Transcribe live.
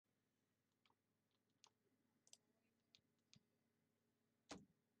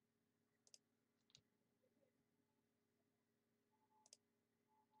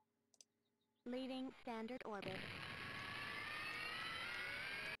Leaving standard orbit.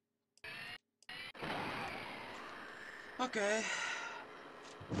 Okay.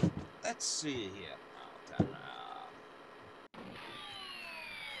 Let's see here now then.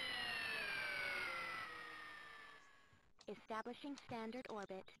 Establishing standard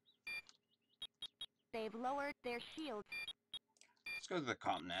orbit. They've lowered their shields. Let's go to the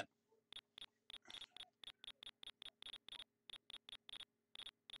ComNet.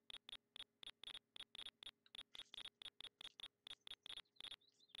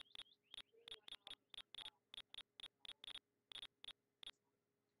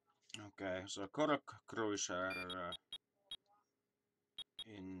 Okay, so Korok Cruiser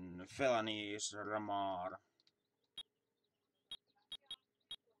in Felanies Ramar.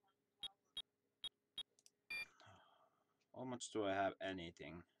 How much do I have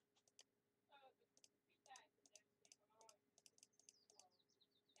anything?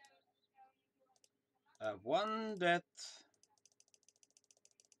 One death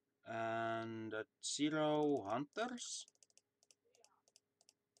and 0 hunters.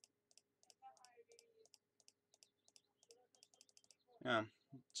 Yeah,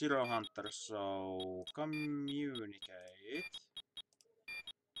 0 hunters, so communicate.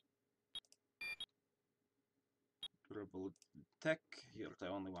 Durable tech, you're the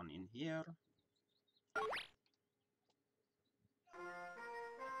only one in here.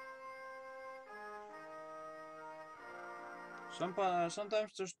 Sometimes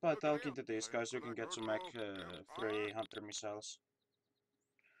just by talking to these guys you can get some free hunter missiles.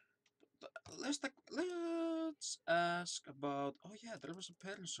 Let's ask about... Oh yeah, there was a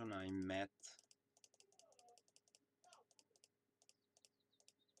person I met.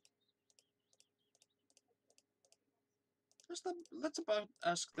 Let's about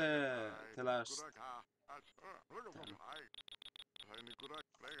ask the last...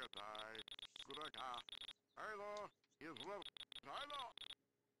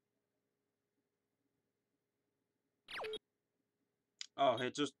 Oh,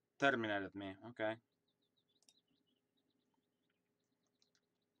 he just terminated me. Okay.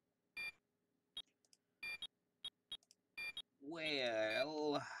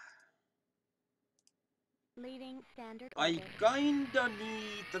 Well... Leaving standard I orbit. kinda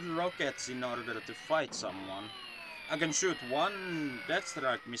need the rockets in order to fight someone. I can shoot one Death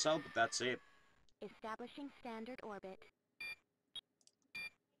Strike missile, but that's it. Establishing standard orbit.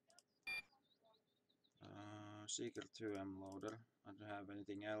 Seeker 2M loader. I don't have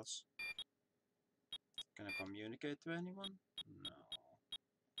anything else. Can I communicate to anyone? No.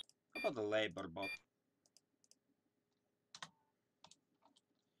 How about the labor bot?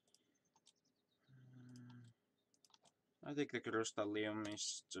 I think the Crystallium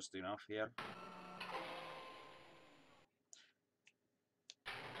is just enough here.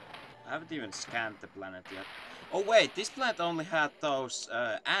 I haven't even scanned the planet yet. Oh wait, this planet only had those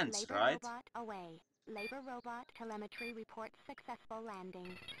ants, Labor right? robot away. Labor robot telemetry reports successful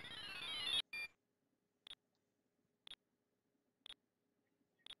landing.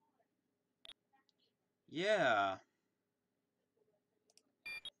 Yeah.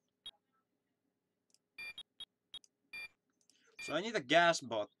 So I need a gas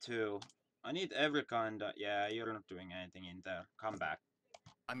bot too. I need every kind of... Yeah, you're not doing anything in there. Come back.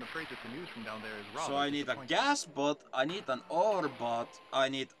 I'm afraid that the news from down there is rather So I need a disappointing. gas bot, I need an ore bot, I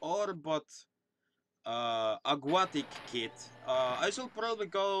need ore bot aquatic kit. I should probably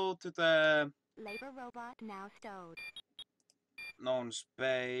go to the Labor robot now stowed. known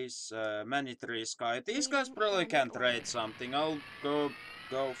space, many tree sky. These guys Leaving probably standard can trade orbit. something. I'll go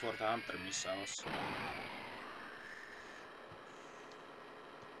for the hunter missiles.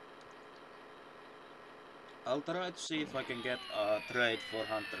 I'll try to see if I can get a trade for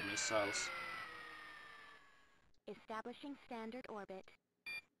hunter missiles. Establishing standard orbit.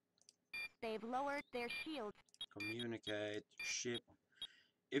 They've lowered their shields. Communicate, ship.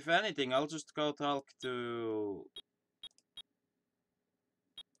 If anything, I'll just go talk to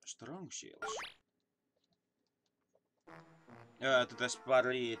strong shields. To the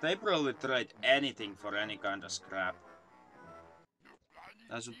Sparry. They probably trade anything for any kind of scrap.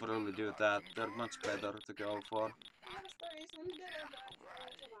 I should probably do that. They're much better to go for.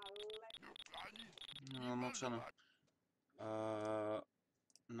 No, Moksana.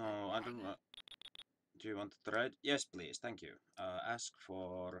 No, I don't want... Do you want to trade? Yes, please, thank you. Ask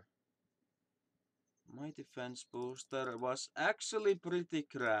for... My defense booster was actually pretty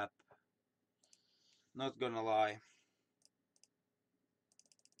crap. Not gonna lie.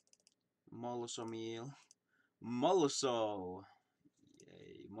 Molso meal. Molso!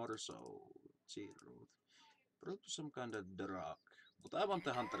 Yay, Morso. Zero. Probably some kind of drug. But I want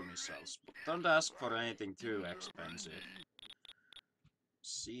the hunter missiles. But don't ask for anything too expensive.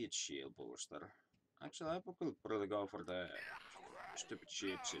 Siege shield booster. Actually, I could probably go for the stupid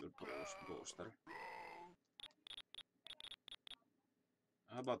siege shield booster.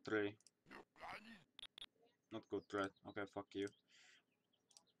 How about 3? Not good threat. Okay, fuck you.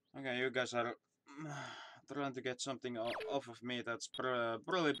 Okay, you guys are trying to get something off of me that's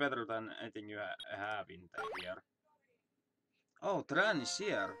probably better than anything you have in here. Oh, Tran is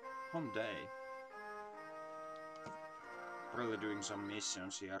here. Home day. Probably doing some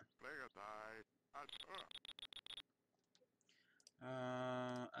missions here.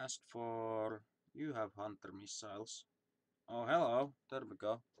 Ask for... You have hunter missiles. Oh, hello. There we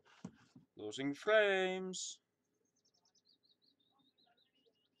go. Losing frames.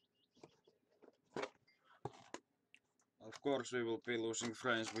 Of course we will be losing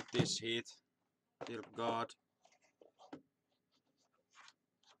frames with this heat. Dear God.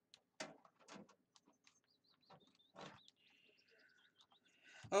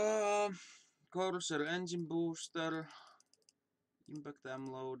 Corsair engine booster. Impact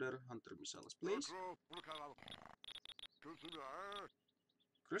ammo loader. Hunter missiles, please.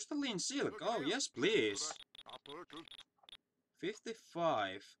 Crystalline silk. Oh, yes, please.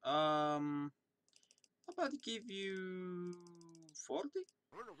 55. How about I give you 40?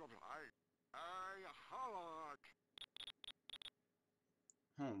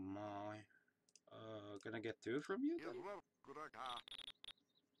 Oh my. Can I get 2 from you then?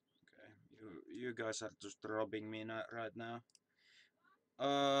 Okay, you guys are just robbing me right now.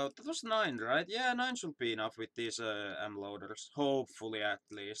 That was 9, right? Yeah, 9 should be enough with these ammo loaders. Hopefully, at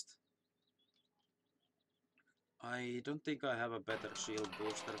least. I don't think I have a better shield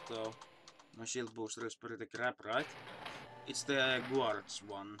booster though. My shield booster is pretty crap, right? It's the Guards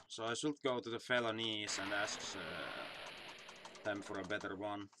one, so I should go to the felonies and ask them for a better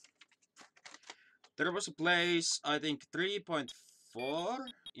one. There was a place, I think 3.4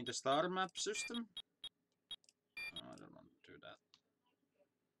 in the star map system. Oh, I don't want to do that.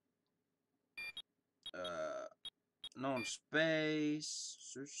 Known space,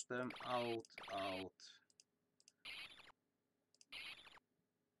 system, out.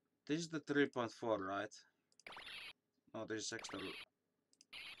 This is the 3.4, right? Oh, this is extra.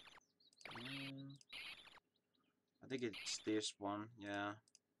 I think it's this one, yeah.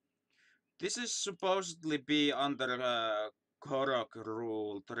 This is supposedly be under Korok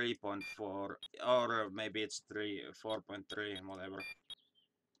rule 3.4, or maybe it's 4.3, whatever.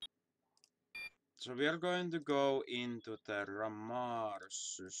 So we are going to go into the Ramar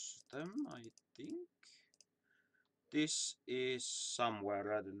system, I think. This is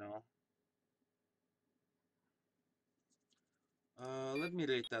somewhere, I don't know. Let me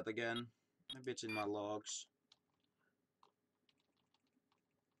read that again. Maybe it's in my logs.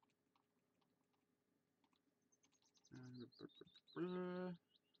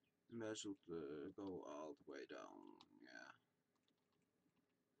 Maybe I should go all the way down. Yeah.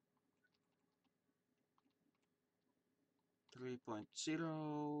 Three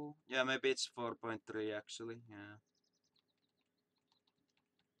 3.0. Yeah, maybe it's 4.3 actually. Yeah.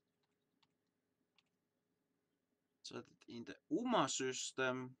 So in the UMA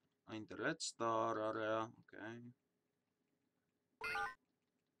system, in the red star area. Okay.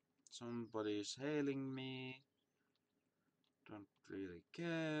 Somebody is hailing me. Don't really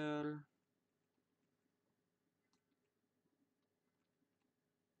care.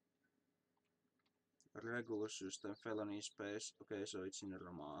 Regular system, felony space. Okay, so it's in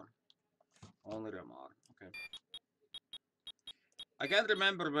Ramar. Only Ramar. Okay. I can't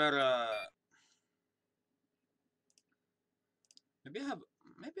remember where. Maybe I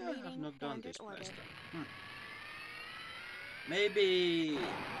have not done this place then. Maybe.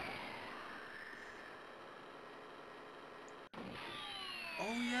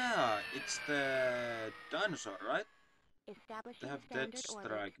 Oh yeah, it's the dinosaur, right? They have dead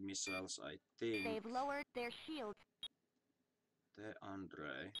strike missiles, I think. They've lowered their shields. The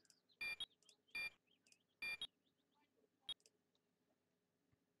Andre.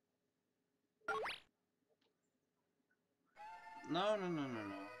 No. You're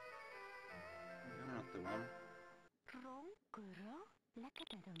not the one.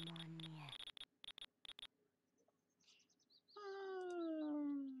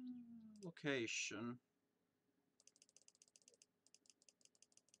 Location.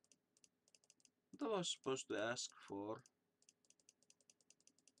 What was I supposed to ask for?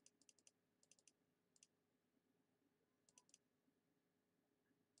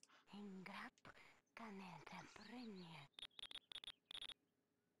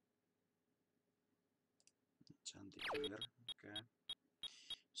 Chanticleer. Okay.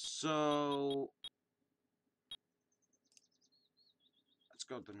 So let's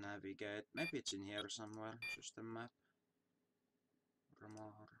go to navigate. Maybe it's in here somewhere. System map.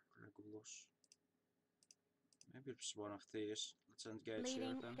 Ramar, Regulus. Maybe it's one of these. Let's engage here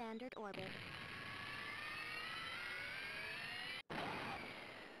Leaving then. standard orbit.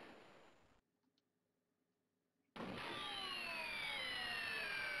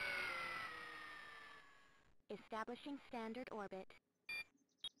 Establishing standard orbit.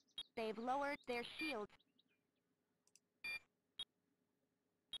 They've lowered their shields.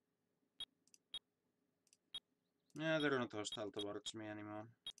 Yeah, they're not hostile towards me anymore.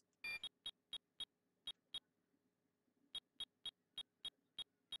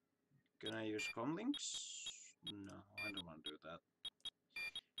 Can I use comlinks? No, I don't want to do that.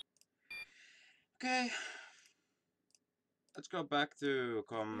 Okay. Let's go back to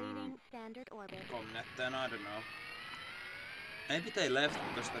Leaving standard orbit. Comnet then, I don't know. Maybe they left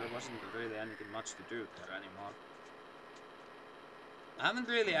because there wasn't really anything much to do there anymore. I haven't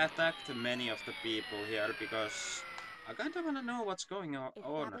really attacked many of the people here because I kind of want to know what's going on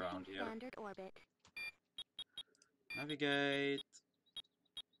around here. Standard orbit. Navigate.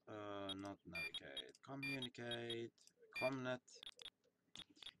 Not navigate. Communicate. Comnet.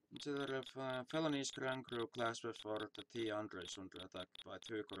 Consider if felonies ground crew class before the T-100 is under attack by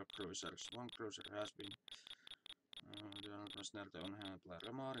 2 cruisers. 1 cruiser has been was near the on-hand by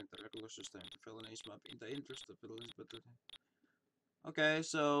Ramar in the regular system. The felonies map in the interest of felonies, but okay,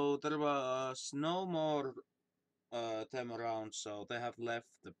 so there was no more them around, so they have left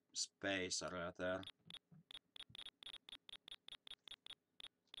the space area there.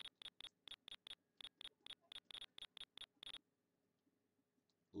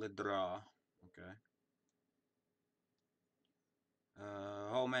 Lidra, okay.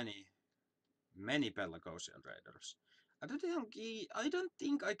 How many? Many Pelagosian raiders. I don't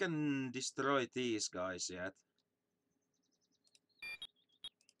think I can destroy these guys yet.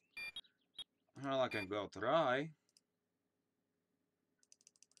 Well, I can go try.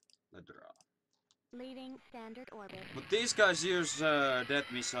 Lidra. Leaving standard orbit. But these guys use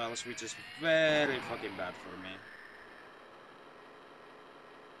death missiles, which is very fucking bad for me.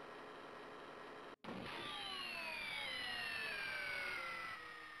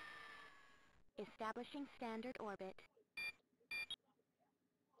 Establishing standard orbit.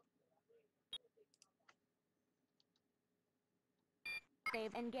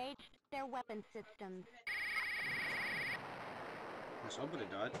 They've engaged their weapon systems. Somebody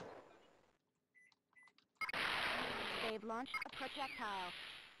died. They've launched a projectile.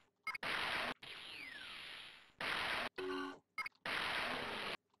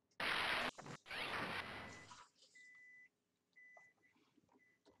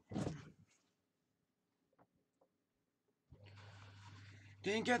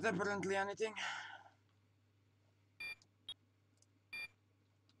 Didn't get apparently anything.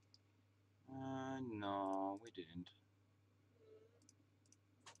 No, we didn't.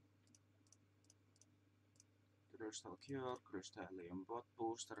 Crystal Cure, Crystallium Bot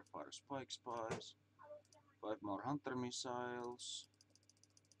Booster, Fire Spike Spies, 5 more Hunter Missiles.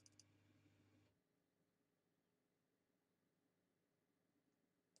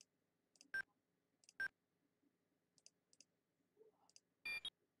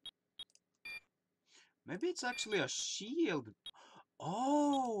 Maybe it's actually a shield.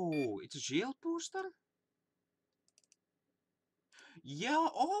 Oh, it's a shield booster? Yeah,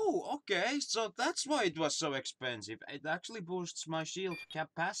 oh, okay, so that's why it was so expensive. It actually boosts my shield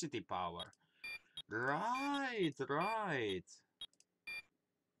capacity power. Right, right.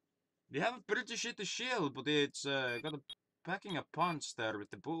 We have a pretty shitty shield, but it's got a packing a punch there with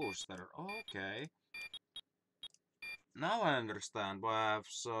the booster. Okay. Now I understand why I have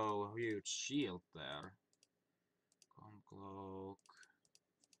so huge shield there. Cloak.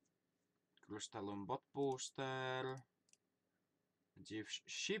 Crystallum bot booster.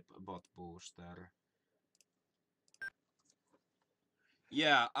 Ship bot booster.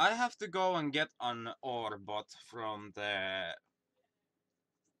 Yeah, I have to go and get an ore bot from the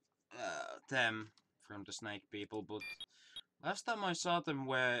from the snake people, but last time I saw them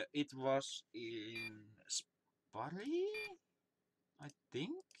where it was in Spari? I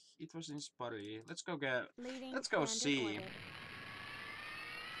think it was in Spari. Let's go see. Orbit.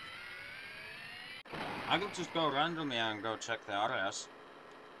 I could just go randomly and go check the areas.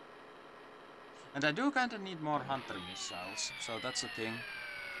 And I do kinda need more hunter missiles, so that's a thing.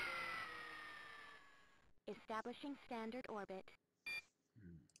 Establishing standard orbit.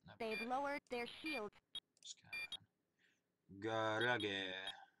 They've lowered their shields. Garage.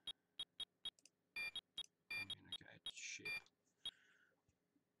 Communicate ship.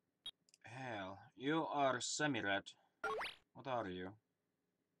 You are semi-red. What are you?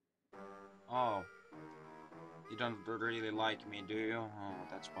 Oh. You don't really like me, do you? Oh,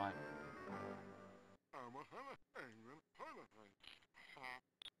 that's fine.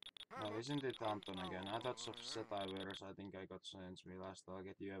 Well, isn't it Anton again? I thought of Setiverse. I think I got since we last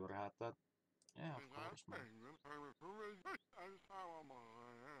target. You ever had that? Yeah, of course, man.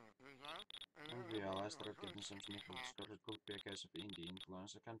 And we are started getting some sniffles because it could be a case of indie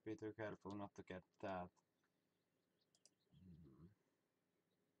influence. I can't be too careful not to get that.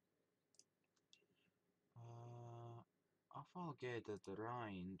 Affalgated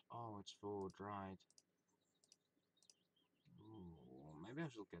rind. Oh, it's food, right. Ooh, maybe I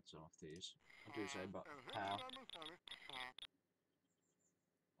should get some of these. What do you say about pal?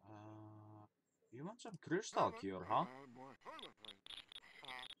 You want some crystal cure, huh?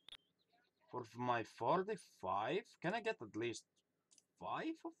 For my 45? Can I get at least 5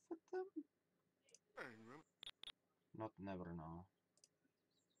 of them? Not never know.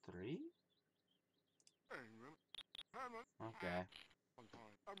 3? Okay.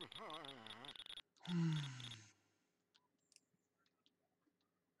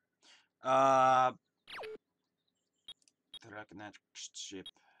 Track next ship.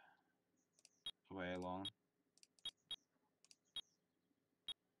 Way long.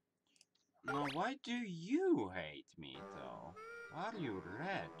 Now, why do you hate me, though? Why are you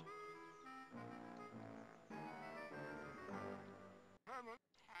red?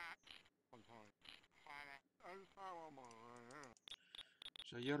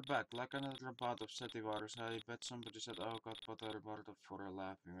 So you're back, like another part of Setivarus. I bet somebody said, oh god, what a report for a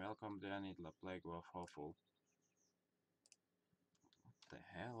laughing. Welcome to Anitla, plague of Hopeful. What the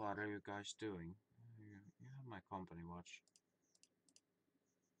hell are you guys doing? You have my company watch.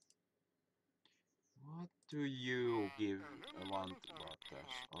 What do you want about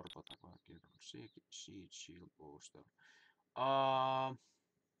this? Orbot Seed Shield Booster.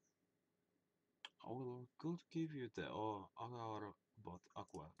 Could give you the Agarbot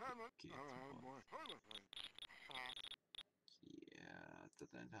Aqua Kit. Yeah,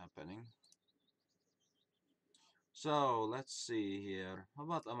 that ain't happening. So, let's see here. How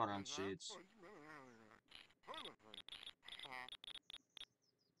about Amaranth Seeds?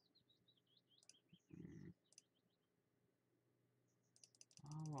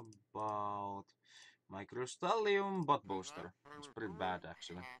 How about my Crystallium Bot Booster? It's pretty bad,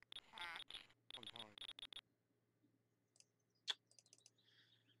 actually.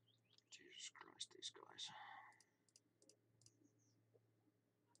 Jesus Christ, these guys.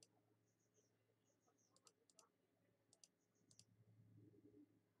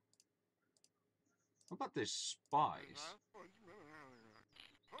 How about these spies?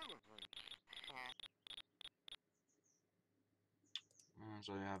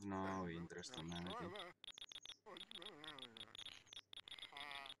 So you have no interest in anything.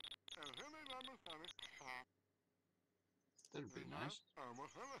 That'd be nice.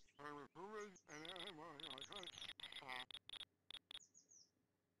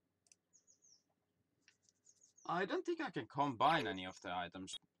 I don't think I can combine any of the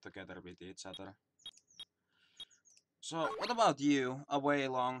items together with each other. So, what about you? A way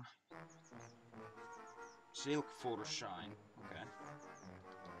long. Silk Fur Shine. Okay.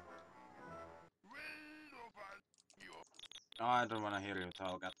 I don't want to hear you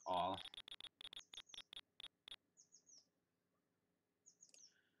talk at all.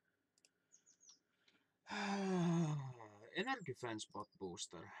 Energy Fence Bot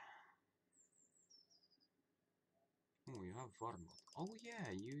Booster. Oh, you have Farm Bot. Oh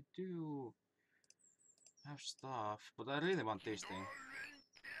yeah, you do have stuff, but I really want this thing.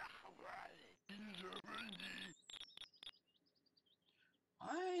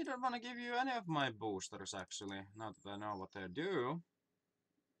 I don't want to give you any of my boosters, actually, now that I know what they do.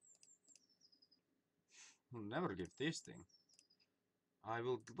 I'll never give this thing. I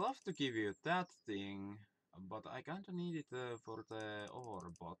would love to give you that thing, but I kinda need it for the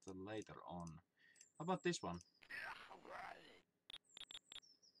ore bot later on. How about this one?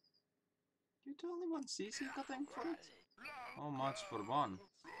 You only want CC cutting for it? How much for one?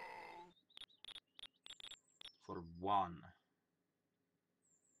 For one.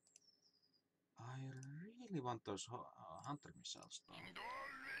 I really want those hunter missiles though.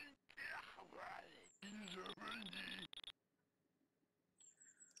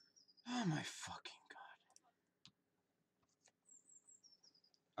 Oh my fucking god.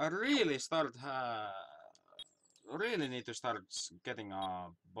 I really need to start getting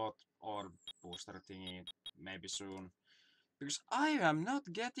a bot or booster thingy maybe soon. Because I am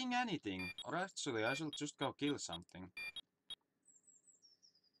not getting anything. Or actually, I should just go kill something.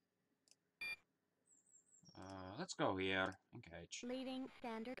 Let's go here. Engage. Leaving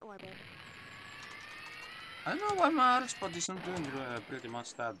standard orbit. I don't know why my R-spot isn't doing pretty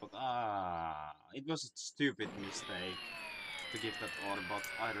much that, but it was a stupid mistake to give that Orbot.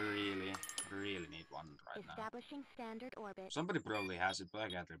 I really need one right now. Establishing standard orbit. Somebody probably has it, but I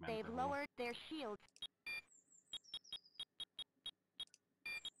can't remember They've who. lowered their shields.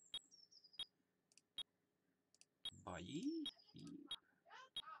 Bye.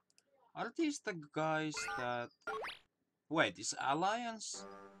 Are these the guys that... Wait, is Alliance?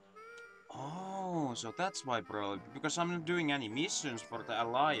 Oh, so that's why probably, because I'm not doing any missions for the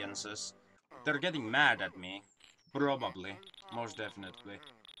Alliances. They're getting mad at me. Probably. Most definitely.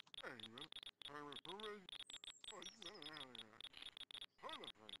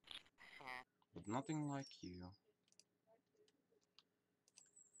 But nothing like you.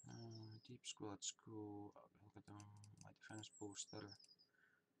 Deep school at school. My defense booster.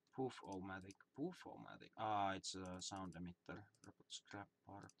 Poof-o-matic. Poof-o-matic. Ah, it's a sound emitter. Robot scrap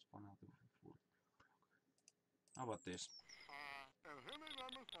part. 1 out of 4. How about this?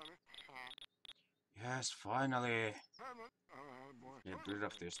 Yes, finally! Get rid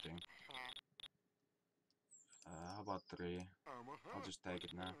of this thing. How about 3? I'll just take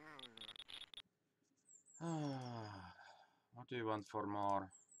it now. What do you want for more?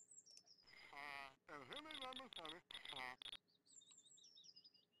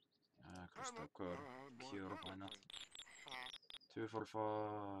 Crystal core. Cure, why not? 2 for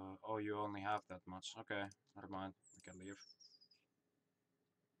 4. Oh, you only have that much. Okay, never mind. We can leave.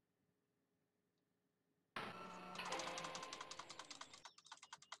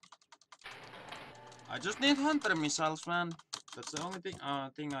 I just need hunter missiles, man. That's the only thing I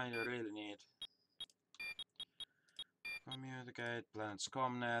really need. Communicate, planet's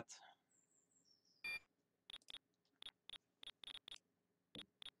comnet.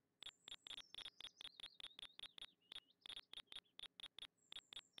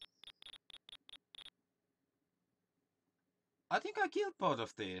 I think I killed both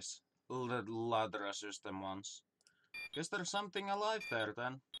of these ladder system ones. Guess there's something alive there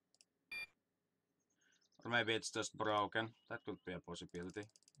then. Or maybe it's just broken. That could be a possibility.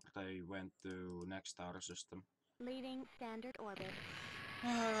 They went to next star system. Leaving standard orbit.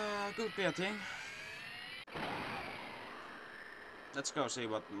 Could be a thing. Let's go see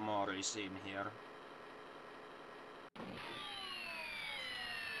what more is in here.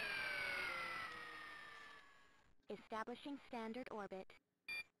 Establishing standard orbit.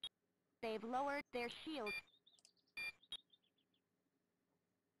 They've lowered their shields.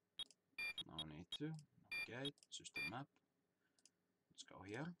 No need to. Navigate. System map. Let's go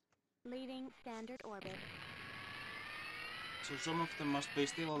here. Leaving standard orbit. So some of them must be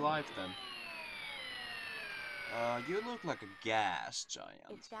still alive then. You look like a gas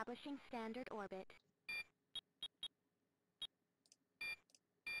giant. Establishing standard orbit.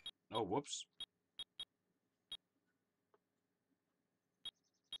 Oh, whoops.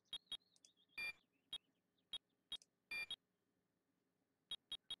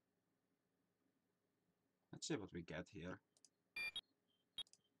 Let's see what we get here.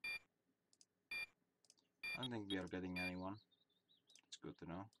 I don't think we are getting anyone. It's good to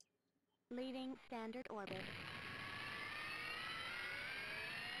know. Leaving standard orbit.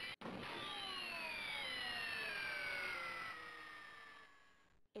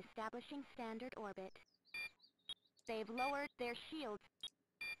 Establishing standard orbit. They've lowered their shields.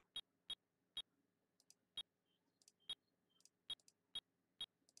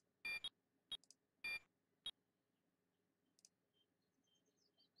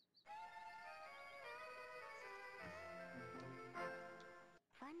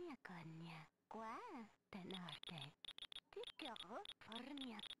 Fania qua tenarte. Tikero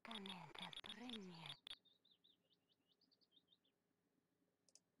fornia caneta prenia.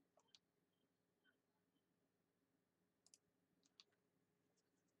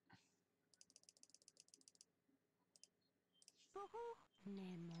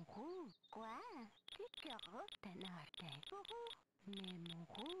 Nemohu qua tikero tenarte.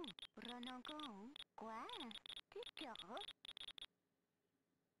 Nemohu pronogon qua tikero.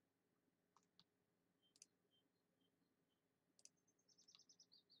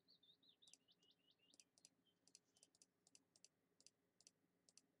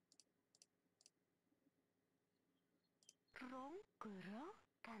 Ronkuro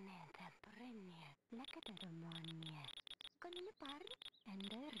caneta prenia. Lakademonia. Konilipar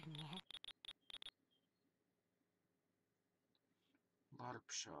endernia.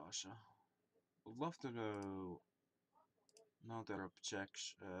 Larpshasha. Would love to know another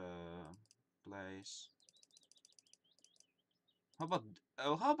objects place. How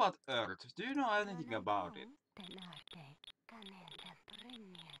about Earth? Do you know anything about it?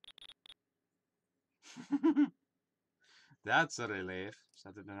 That's a relief. So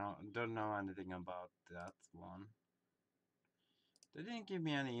I don't know anything about that one. They didn't give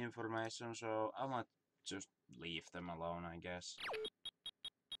me any information, so I might just leave them alone, I guess.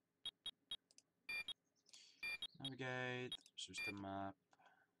 Navigate, system map.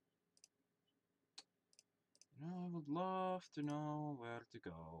 You know, I would love to know where to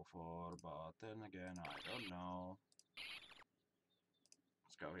go for, but then again, I don't know.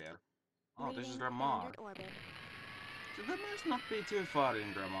 Let's go here. Oh, this is Ramar. So that must not be too far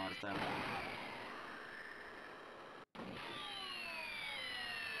in Ramar then.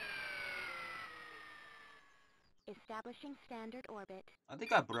 Establishing standard orbit. I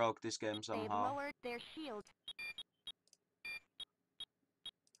think I broke this game They've somehow. lowered their shields.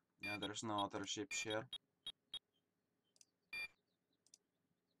 Yeah, there's no other ships here.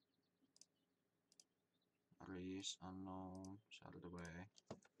 Reese, unknown, out of the way.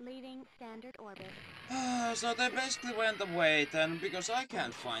 Leaving standard orbit. So they basically went away then, because I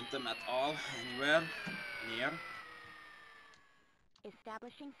can't find them at all, anywhere near.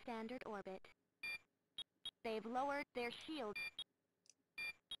 Establishing standard orbit. They've lowered their shields.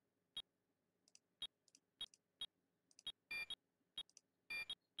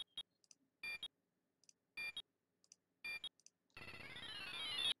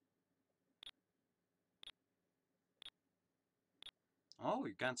 Oh,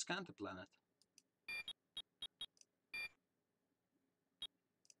 you can't scan the planet.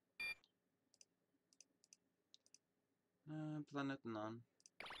 Planet none.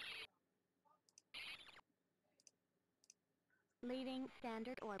 Leaving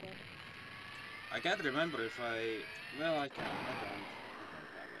standard orbit. I can't remember if I... Well, I can. I don't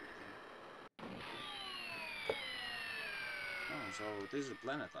have anything. Oh, so this is a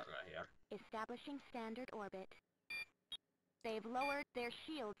planet area here. Establishing standard orbit. They've lowered their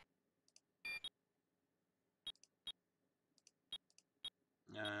shields.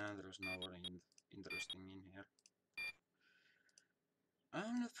 There's nobody interesting in here.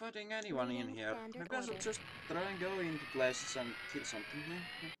 I'm not fighting anyone in Leaving here. standard Maybe I should orbit. just try and go into places and kill something.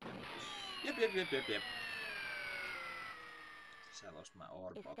 Yep. I lost my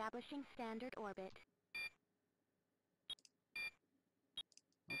orb. Establishing standard orbit.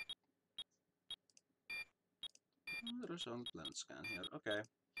 Oh, there's only planet scan here. Okay.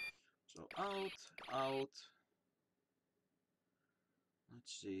 So out.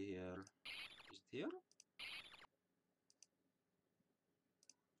 Let's see here. Is it here?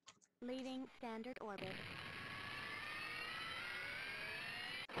 Leaving standard orbit.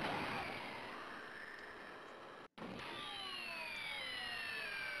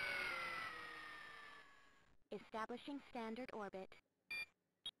 Establishing standard orbit.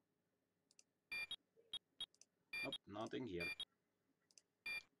 Nope, nothing here.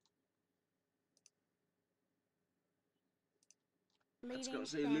 Let's go Leaving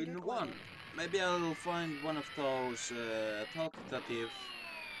see standard Lune 1. orbit. Maybe I'll find one of those talkative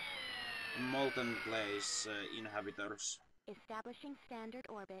molten place inhabitants. Establishing standard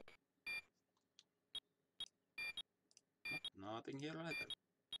orbit. Nope, nothing here either.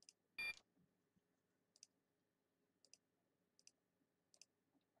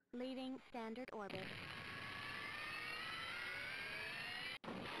 Leaving standard orbit.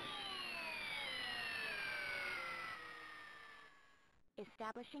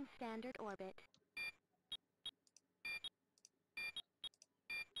 Establishing standard orbit.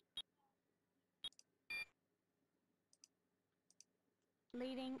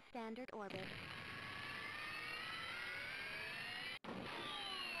 Leaving standard orbit.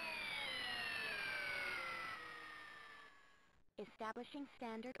 Establishing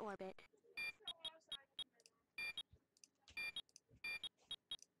standard orbit.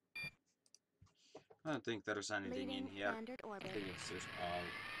 I don't think there's anything Leaving in here. standard I orbit. think it's just all...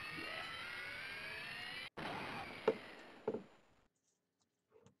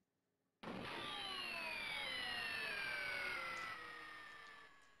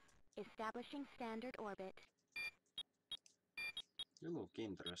 Establishing standard orbit. You look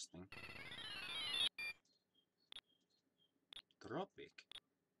interesting. Tropic.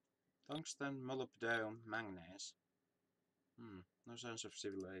 Tungsten, molybdenum, manganese. No signs of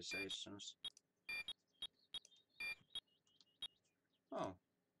civilizations. Oh,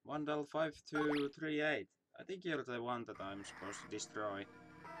 Vandal 5238. I think you're the one that I'm supposed to destroy.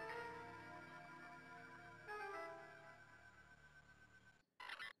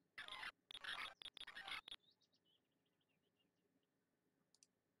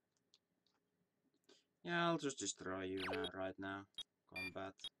 Yeah, I'll just destroy you right now.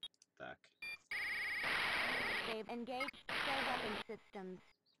 Combat. Attack. They've engaged their weapon systems.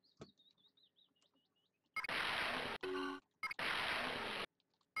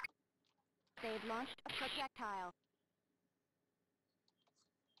 They've launched a projectile.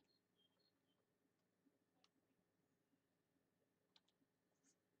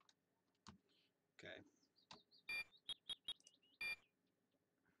 Okay.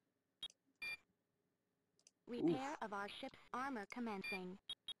 Repair of our ship's armor commencing.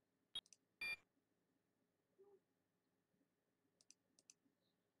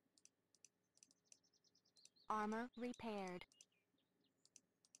 Armor repaired.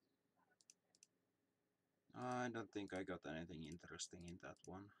 I don't think I got anything interesting in that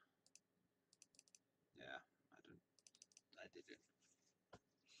one. Yeah, I didn't.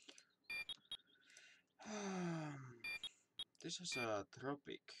 This is a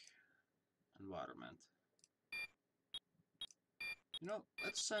tropic environment. You know,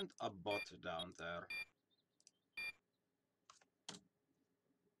 let's send a bot down there.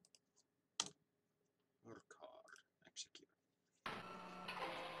 Work hard. Execute.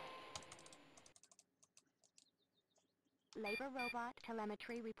 Labor robot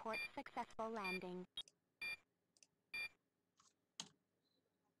telemetry reports successful landing.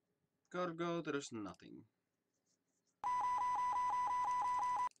 Cargo, there is nothing.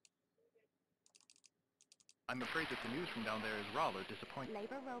 I'm afraid that the news from down there is rather disappointing.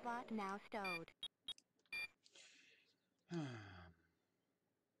 Labor robot now stowed.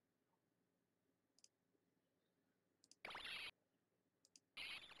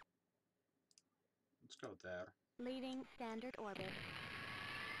 Let's go there. Leaving standard orbit.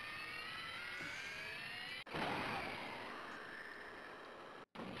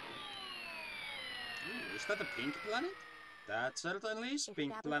 Ooh, is that a pink planet? That certainly is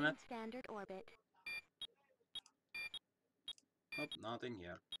pink Establishing planet. standard orbit. Nope, nothing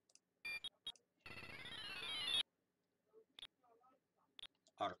here.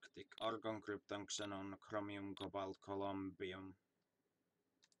 Arctic, argon, krypton, xenon, chromium, cobalt, columbium.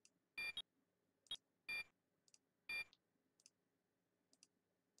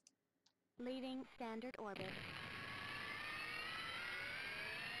 Leaving standard orbit.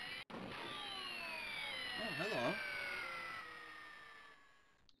 Oh, hello.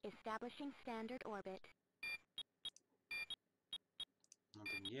 Establishing standard orbit.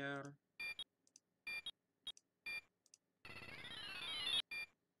 Nothing here.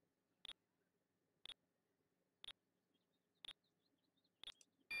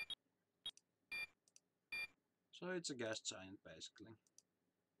 So it's a gas giant, basically.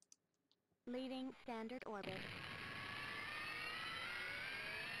 Leaving standard orbit.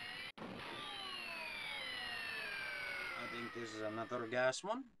 I think this is another gas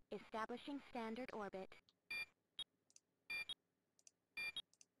one. Establishing standard orbit.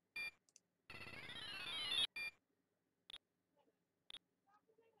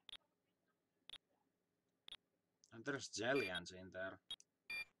 And there's Jellians in there.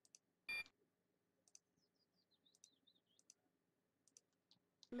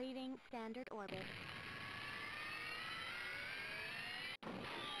 Leaving standard orbit.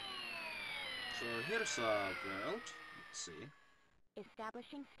 So here's a world. Let's see.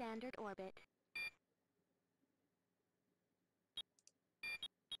 Establishing standard orbit.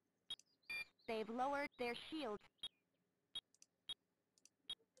 They've lowered their shields.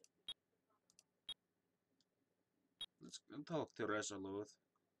 Let's talk to Resolute.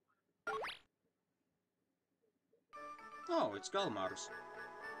 Oh, it's Galmars.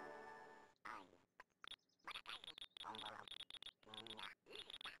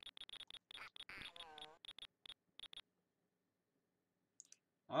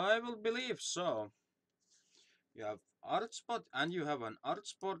 I will believe so. You have art spot and you have an art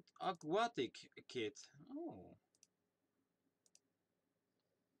sport aquatic kit. Oh.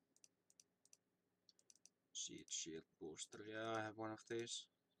 Seed shield booster. Yeah, I have one of these.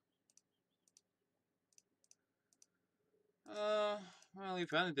 Well,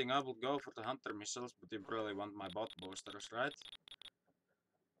 if anything, I would go for the hunter missiles, but you probably want my bot boosters, right?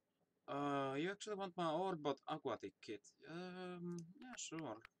 You actually want my Orbot aquatic kit? Yeah,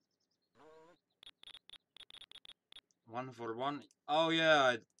 sure. 1 for 1. Oh yeah,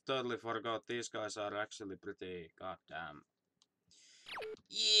 I totally forgot. These guys are actually pretty goddamn.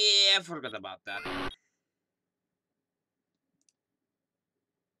 Yeah, I forgot about that.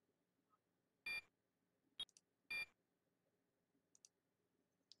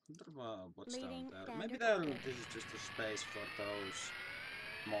 What's down there? Maybe this is just a space for those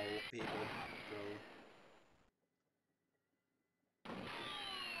mole people. Bro.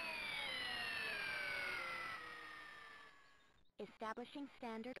 Establishing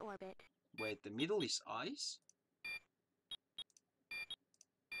standard orbit. Wait, the middle is ice?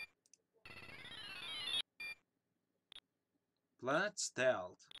 Planet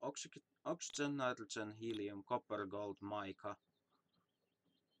stealth. Oxygen, nitrogen, helium, copper, gold, mica.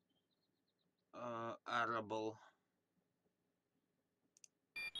 Arable.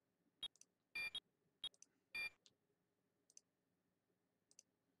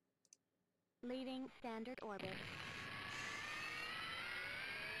 Leaving standard orbit.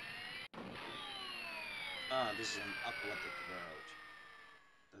 Ah, this is an aquatic world.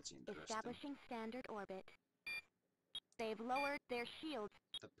 That's interesting. Establishing standard orbit. They've lowered their shields.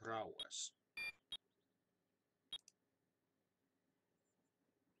 The prowess.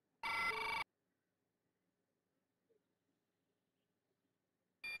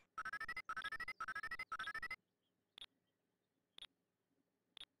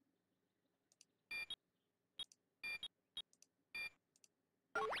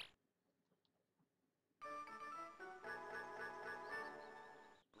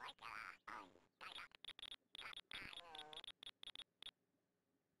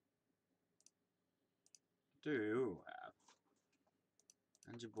 Do you have?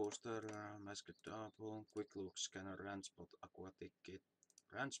 Engine booster, masked double, quick look scanner, Randspot, aquatic kit,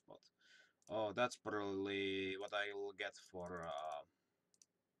 Randspot. Oh, that's probably what I'll get for I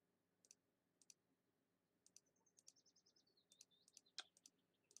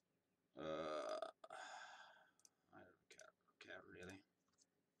don't care really.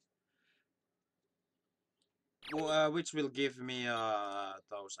 Well, which will give me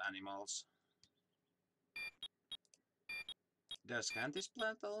those animals. Did I scan this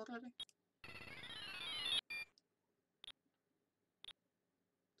plant already?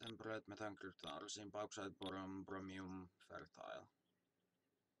 Temperate methancrypt, tyrosine, bauxite, boron, bromium, fertile.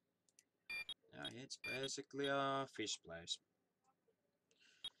 Yeah, it's basically a fish place.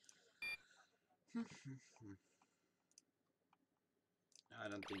 I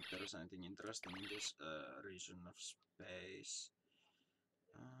don't think there's anything interesting in this region of space.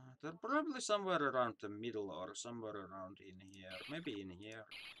 They're probably somewhere around the middle or somewhere around in here. Maybe in here.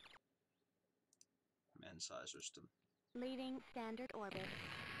 Mensa system. Leaving standard orbit.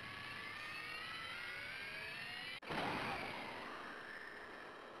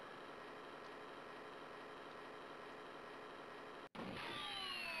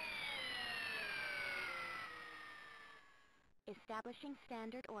 Establishing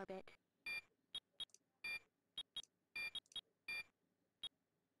standard orbit.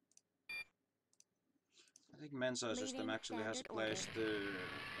 I think Mensa system Leaving actually has a standard place orbit.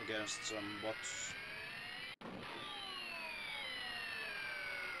 to against some bots.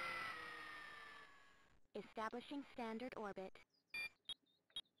 Establishing standard orbit.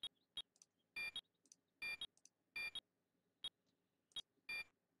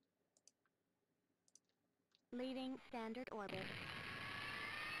 Leaving standard orbit.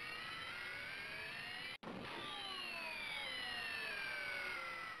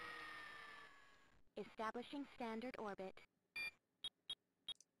 Establishing standard orbit.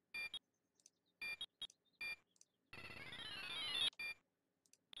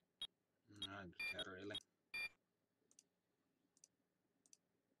 I don't care really.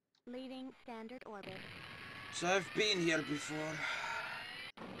 Leaving standard orbit. So I've been here before.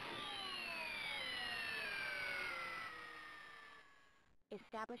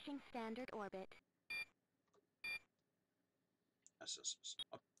 Establishing standard orbit. SSS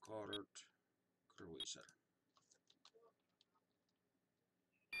Accord Cruiser.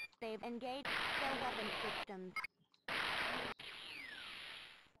 They've engaged their weapon systems.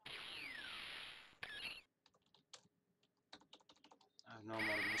 I have no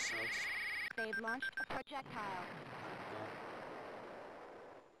more missiles. They've launched a projectile. There we go.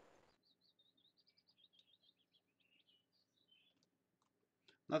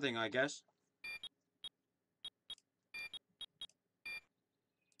 Nothing, I guess.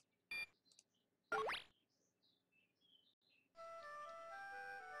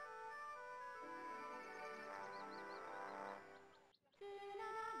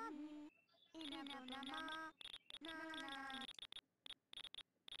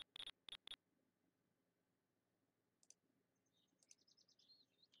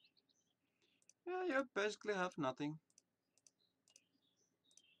 Yeah, you basically have nothing.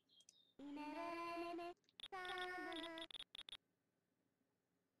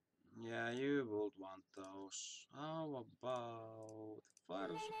 Yeah, you would want those. How about fire?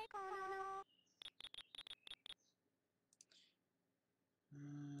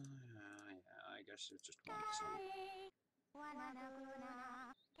 Yeah, I guess you just want some.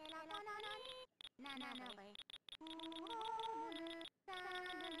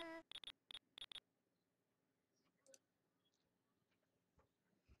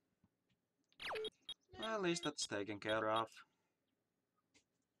 Well, at least that's taken care of.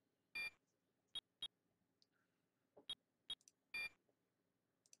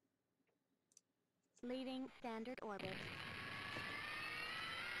 Leaving standard orbit.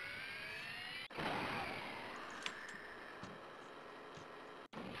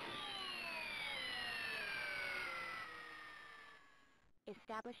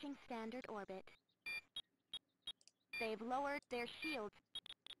 Establishing standard orbit. They've lowered their shields.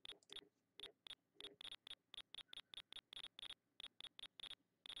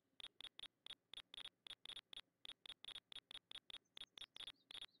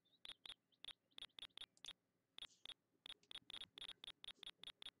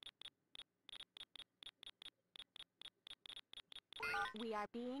 We are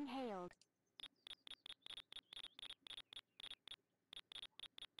being hailed.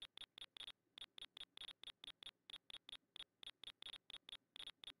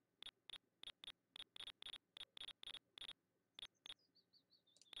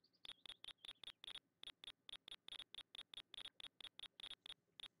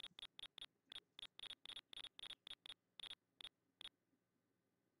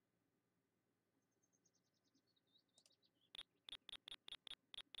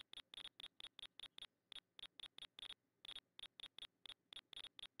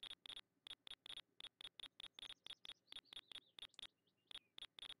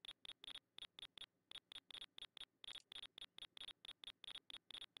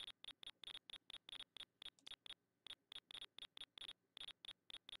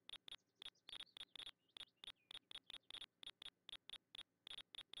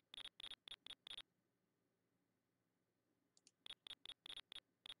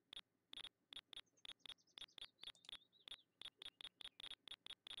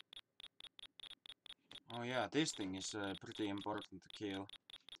 Oh yeah, this thing is pretty important to kill.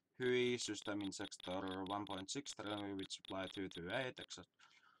 SHI system in sector 1.6 with supply 228 except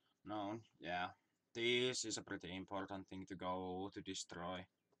known. Yeah, this is a pretty important thing to go to destroy.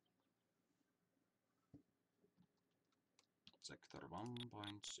 Sector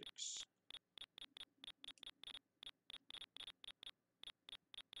 1.6.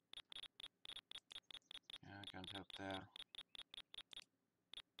 Yeah, I can't help there.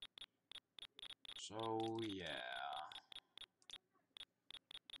 So yeah.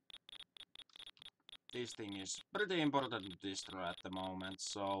 This thing is pretty important to destroy at the moment.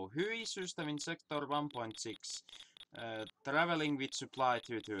 So SHI system in sector 1.6. Traveling with supply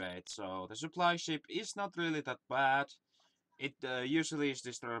 228. So the supply ship is not really that bad. It usually is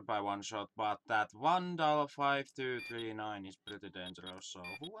destroyed by one shot, but that $15239 is pretty dangerous. So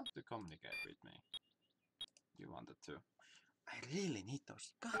who wants to communicate with me? You wanted to. I really need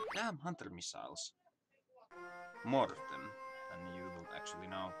those goddamn hunter missiles. More of them than you will actually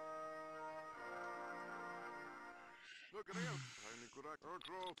know. Look at him. Tiny good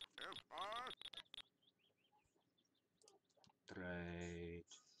control. SHI.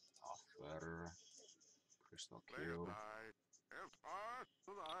 Trade. Offer. Crystal Play Cube. SHI. SHI.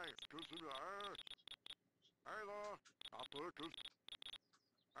 SHI. SHI. Hello. Upper.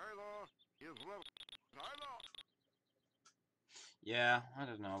 Hello. Is love. Hello. Yeah, I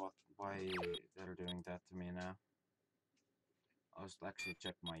don't know why they're doing that to me now. I'll just actually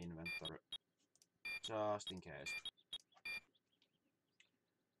check my inventory. Just in case.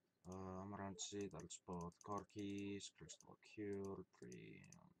 Amaranth Seed, I'll spot core keys, Crystal Cure, 3,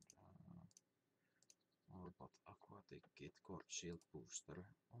 Orbot Aquatic Kit, Quartz Shield Booster.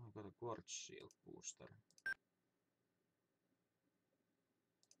 Oh, I got a Quartz Shield Booster.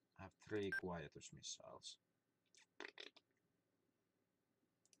 I have 3 Quietus missiles.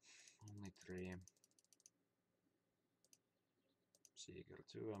 Only 3. Seeker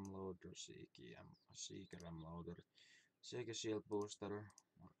 2 M loader, Seeker M loader, Seeker Shield Booster, or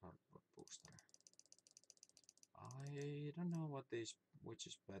Cardboard Booster. I don't know which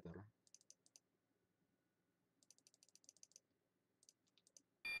is better.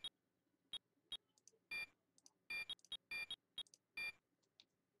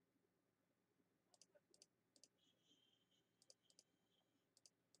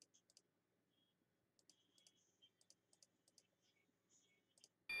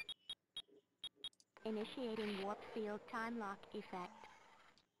 Initiating warp field time lock effect.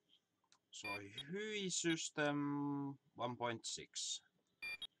 So SHI system 1.6.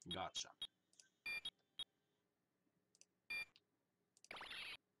 Gotcha.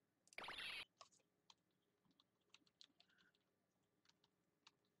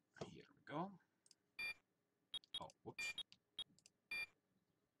 Here we go. Oh, whoops.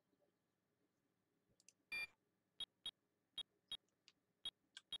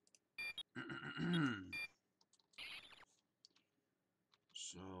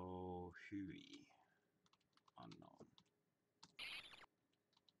 So SHI unknown.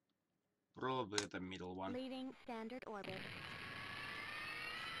 probably the middle one. Leaving standard orbit.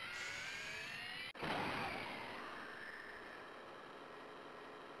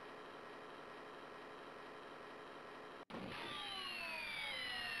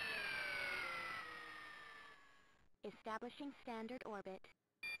 Establishing standard orbit.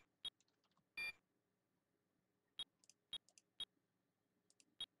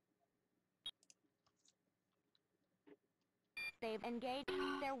 They've engaged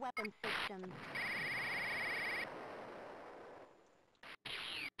their weapon systems.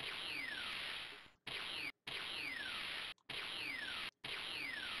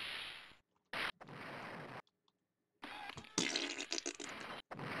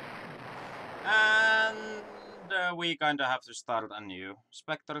 And we kinda have to start anew.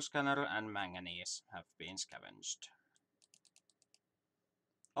 Spectre scanner and manganese have been scavenged.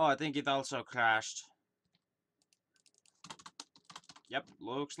 Oh, I think it also crashed. Yep,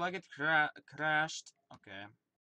 looks like it crashed. Okay.